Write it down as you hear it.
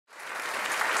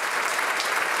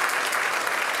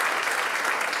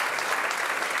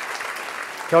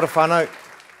Kia ora whānau.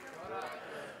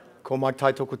 Ko mai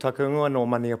Taitoko takunga no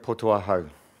mania potua hau.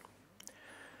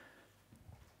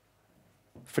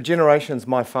 For generations,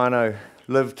 my whānau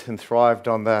lived and thrived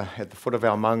at the foot of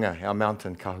our maunga, our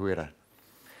mountain, Kahuera.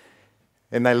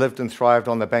 And they lived and thrived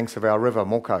on the banks of our river,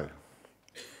 Moko.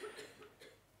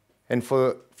 And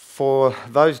for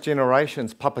those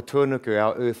generations, Papatūānuku,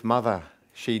 our earth mother,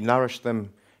 she nourished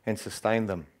them and sustained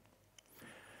them.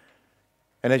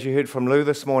 And as you heard from Lou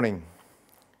this morning,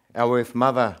 our earth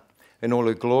mother, in all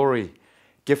her glory,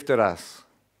 gifted us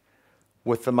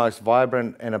with the most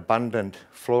vibrant and abundant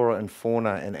flora and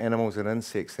fauna and animals and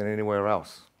insects than anywhere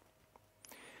else.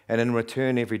 And in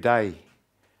return, every day,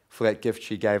 for that gift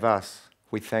she gave us,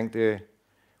 we thanked her,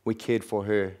 we cared for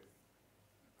her,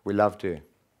 we loved her,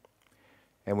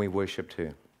 and we worshipped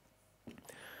her.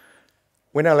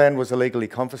 When our land was illegally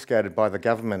confiscated by the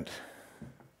government,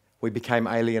 we became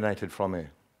alienated from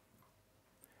her.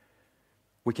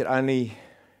 We could only,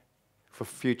 for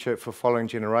following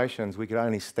generations, we could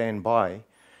only stand by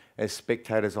as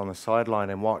spectators on the sideline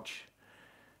and watch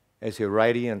as her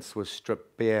radiance was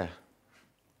stripped bare,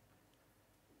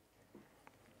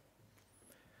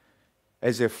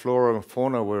 as her flora and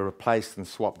fauna were replaced and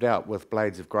swapped out with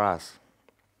blades of grass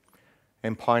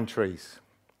and pine trees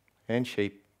and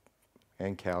sheep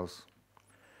and cows.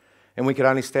 And we could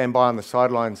only stand by on the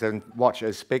sidelines and watch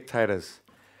as spectators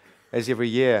as every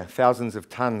year thousands of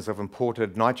tons of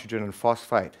imported nitrogen and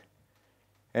phosphate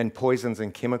and poisons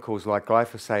and chemicals like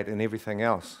glyphosate and everything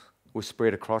else were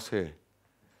spread across her.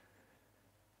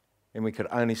 And we could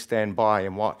only stand by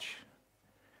and watch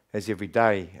as every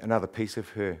day another piece of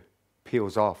her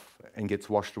peels off and gets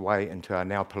washed away into our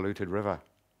now polluted river.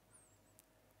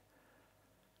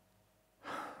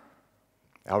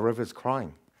 Our river's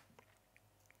crying.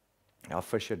 Our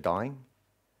fish are dying.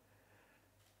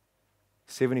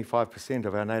 75%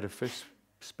 of our native fish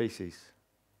species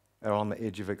are on the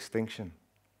edge of extinction.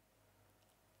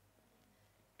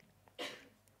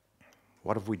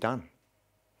 What have we done?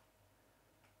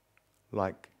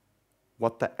 Like,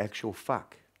 what the actual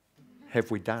fuck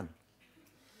have we done?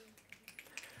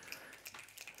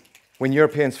 When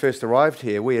Europeans first arrived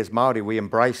here, we as Māori, we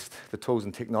embraced the tools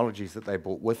and technologies that they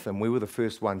brought with them. We were the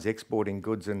first ones exporting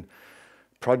goods and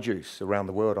produce around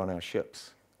the world on our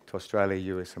ships to Australia,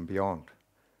 US and beyond.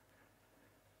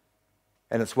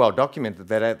 And it's well documented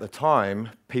that at the time,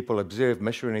 people observed,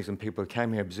 missionaries and people who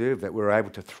came here observed that we were able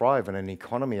to thrive in an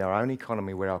economy, our own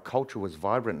economy, where our culture was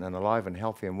vibrant and alive and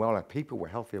healthy and well, our people were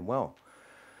healthy and well.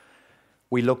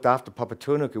 We looked after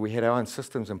Papatūānuku, we had our own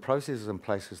systems and processes in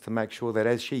places to make sure that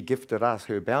as she gifted us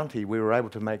her bounty, we were able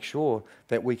to make sure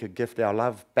that we could gift our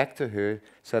love back to her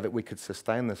so that we could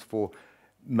sustain this for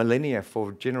millennia,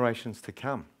 for generations to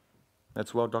come.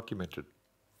 That's well documented.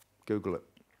 Google it.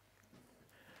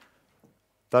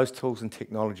 Those tools and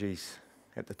technologies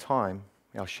at the time,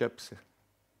 our ships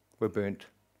were burnt,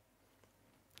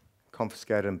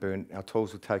 confiscated and burnt, our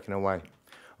tools were taken away.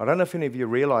 I don't know if any of you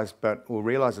realise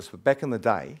this, but back in the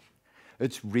day,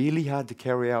 it's really hard to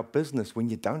carry out business when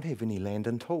you don't have any land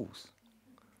and tools,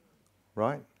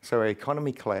 right? So our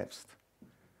economy collapsed,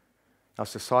 our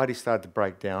society started to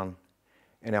break down,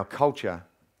 and our culture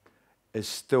is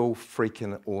still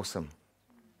freaking awesome.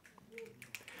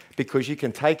 Because you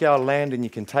can take our land and you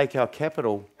can take our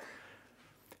capital,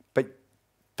 but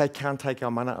they can't take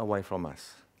our mana away from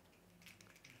us.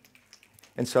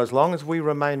 And so as long as we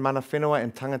remain mana whenua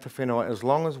and tangata whenua, as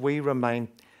long as we remain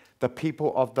the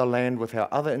people of the land with our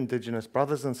other Indigenous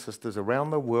brothers and sisters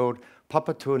around the world,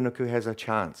 Papatūānuku has a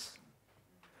chance.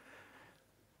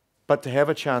 But to have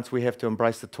a chance, we have to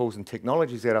embrace the tools and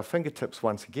technologies at our fingertips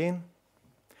once again.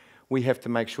 We have to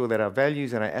make sure that our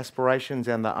values and our aspirations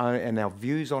and our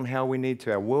views on how we need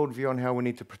to, our worldview on how we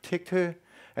need to protect her,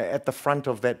 are at the front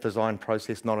of that design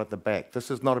process, not at the back. This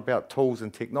is not about tools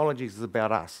and technologies, it's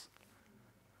about us.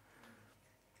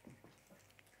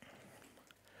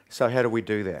 So how do we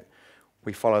do that?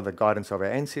 We follow the guidance of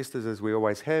our ancestors, as we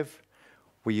always have.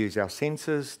 We use our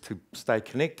senses to stay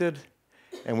connected,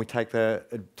 and we take the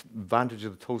advantage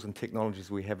of the tools and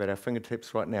technologies we have at our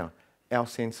fingertips right now. Our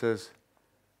senses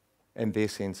and their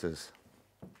sensors.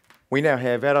 We now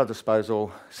have at our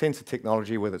disposal sensor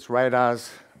technology with its radars,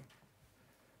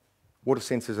 water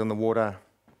sensors in the water,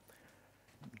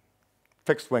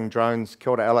 fixed-wing drones,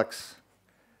 kia ora Alex,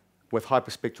 with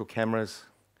hyperspectral cameras.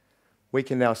 We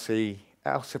can now see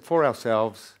for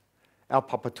ourselves our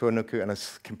Papatūānuku in a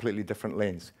completely different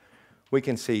lens. We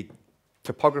can see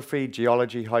topography,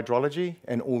 geology, hydrology,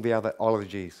 and all the other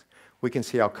ologies. We can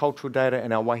see our cultural data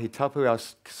and our waihi tapu, our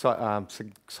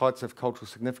sites of cultural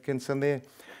significance in there.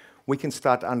 We can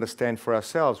start to understand for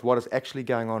ourselves what is actually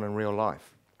going on in real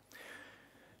life.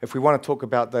 If we want to talk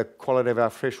about the quality of our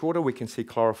fresh water, we can see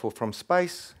chlorophyll from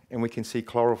space, and we can see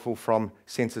chlorophyll from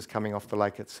sensors coming off the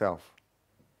lake itself.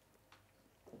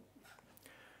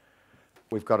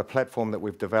 We've got a platform that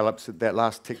we've developed. So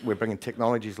we're bringing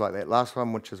technologies like that last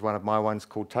one, which is one of my ones,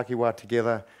 called Takiwa,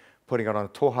 together, putting it on a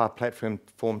Toha platform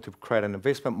to create an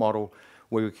investment model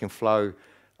where we can flow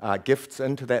gifts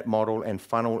into that model and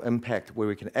funnel impact, where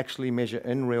we can actually measure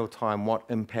in real time what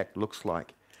impact looks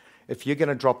like. If you're going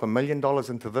to drop $1 million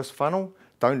into this funnel,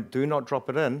 do not drop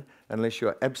it in unless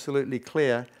you're absolutely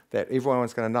clear that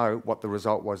everyone's going to know what the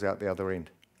result was out the other end.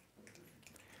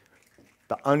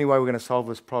 The only way we're going to solve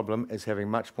this problem is having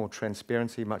much more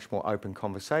transparency, much more open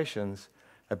conversations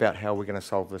about how we're going to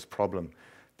solve this problem.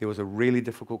 There was a really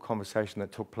difficult conversation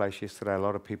that took place yesterday. A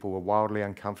lot of people were wildly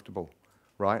uncomfortable,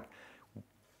 right?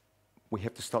 We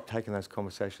have to stop taking those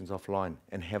conversations offline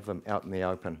and have them out in the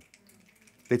open.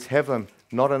 Let's have them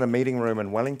not in a meeting room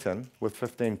in Wellington with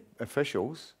 15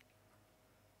 officials.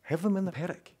 Have them in the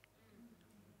paddock,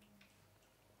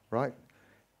 right?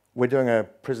 We're doing a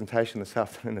presentation this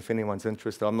afternoon if anyone's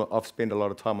interested. I've spent a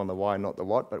lot of time on the why, not the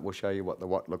what, but we'll show you what the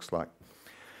what looks like.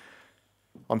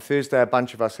 On Thursday, a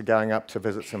bunch of us are going up to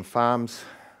visit some farms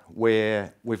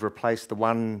where we've replaced the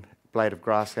one blade of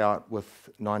grass out with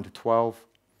 9 to 12.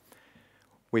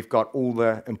 We've got all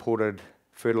the imported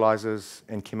fertilizers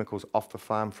and chemicals off the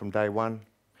farm from day one.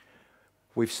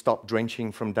 We've stopped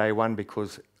drenching from day one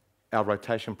because our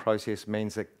rotation process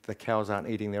means that the cows aren't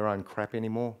eating their own crap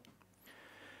anymore.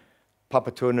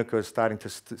 Papatūānuku is starting to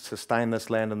sustain this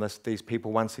land and these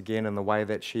people once again in the way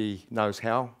that she knows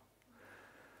how.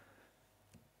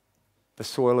 The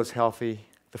soil is healthy,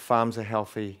 the farms are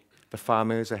healthy, the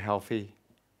farmers are healthy,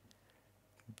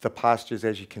 the pastures,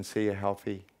 as you can see, are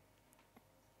healthy.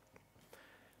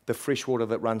 The fresh water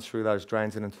that runs through those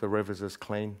drains and into the rivers is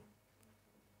clean.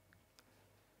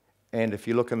 And if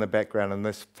you look in the background, in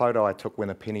this photo I took when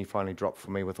a penny finally dropped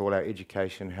for me with all our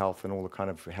education, health, and all the kind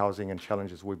of housing and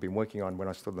challenges we've been working on when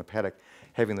I stood in the paddock,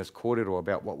 having this corridor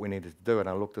about what we needed to do, and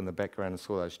I looked in the background and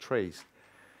saw those trees.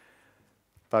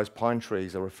 Those pine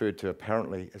trees are referred to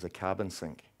apparently as a carbon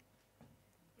sink.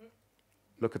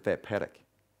 Look at that paddock.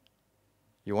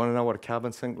 You want to know what a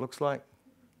carbon sink looks like?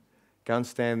 Go and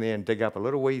stand there and dig up a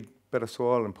little wee bit of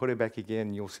soil and put it back again,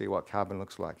 and you'll see what carbon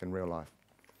looks like in real life.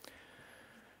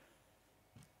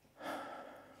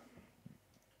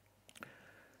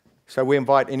 So we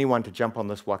invite anyone to jump on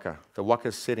this waka. The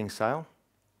waka's setting sail.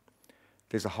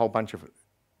 There's a whole bunch of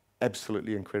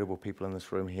absolutely incredible people in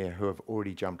this room here who have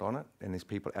already jumped on it, and there's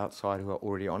people outside who are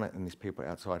already on it, and there's people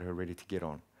outside who are ready to get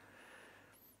on.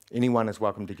 Anyone is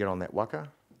welcome to get on that waka.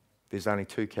 There's only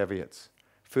 2 caveats.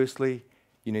 Firstly,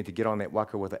 you need to get on that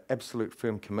waka with an absolute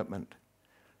firm commitment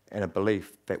and a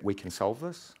belief that we can solve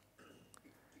this,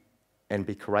 and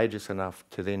be courageous enough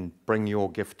to then bring your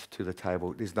gift to the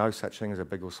table. There's no such thing as a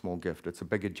big or small gift. It's a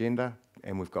big agenda,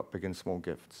 and we've got big and small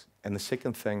gifts. And the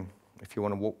second thing, if you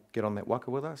want to get on that waka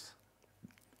with us,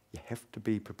 you have to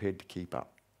be prepared to keep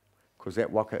up, because that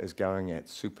waka is going at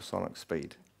supersonic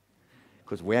speed.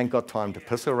 Because we ain't got time to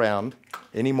piss around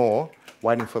anymore,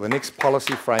 waiting for the next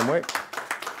policy framework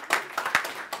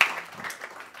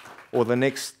or the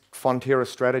next Fonterra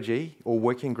strategy or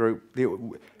working group.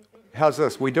 How's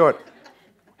this? We do it.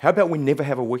 How about we never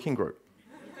have a working group?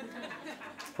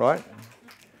 Right?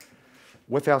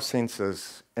 With our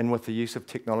sensors and with the use of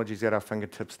technologies at our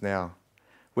fingertips now,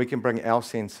 we can bring our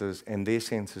sensors and their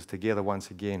sensors together once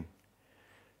again.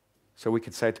 So we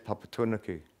could say to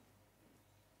Papatūānuku,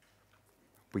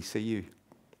 we see you,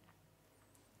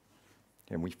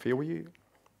 and we feel you,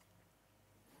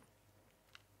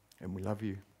 and we love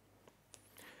you,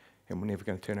 and we're never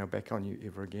going to turn our back on you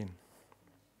ever again.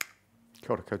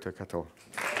 Kia ora koutou katoa.